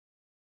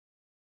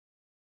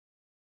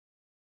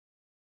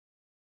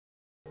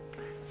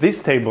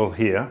This table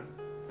here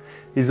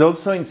is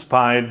also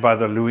inspired by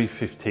the Louis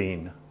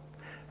XV,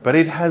 but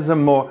it has a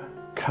more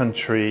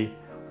country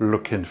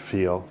look and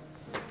feel.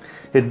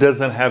 It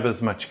doesn't have as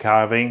much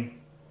carving,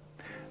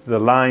 the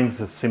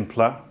lines are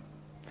simpler,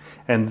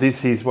 and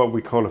this is what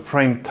we call a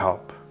frame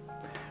top,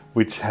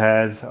 which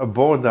has a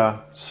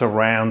border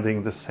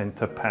surrounding the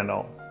center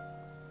panel.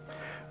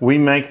 We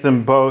make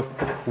them both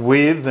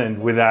with and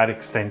without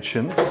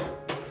extensions.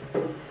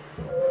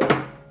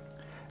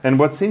 And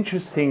what's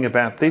interesting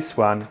about this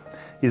one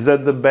is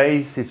that the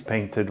base is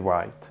painted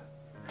white.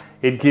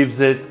 It gives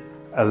it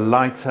a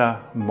lighter,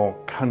 more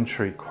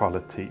country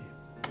quality.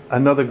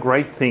 Another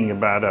great thing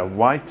about a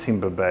white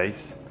timber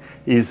base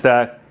is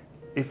that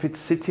if it's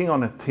sitting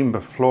on a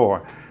timber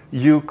floor,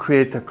 you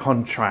create a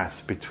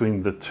contrast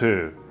between the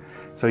two.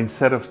 So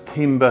instead of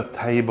timber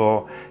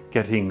table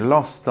getting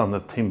lost on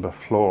the timber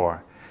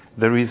floor,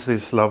 there is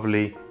this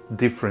lovely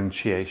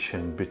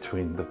differentiation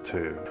between the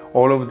two.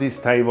 All of these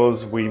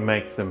tables, we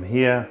make them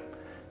here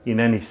in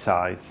any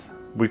size.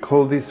 We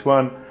call this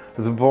one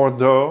the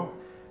Bordeaux,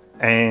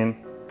 and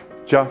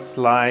just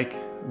like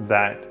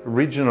that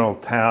regional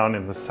town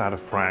in the south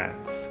of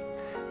France,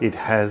 it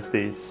has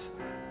this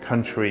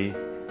country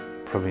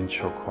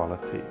provincial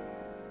quality.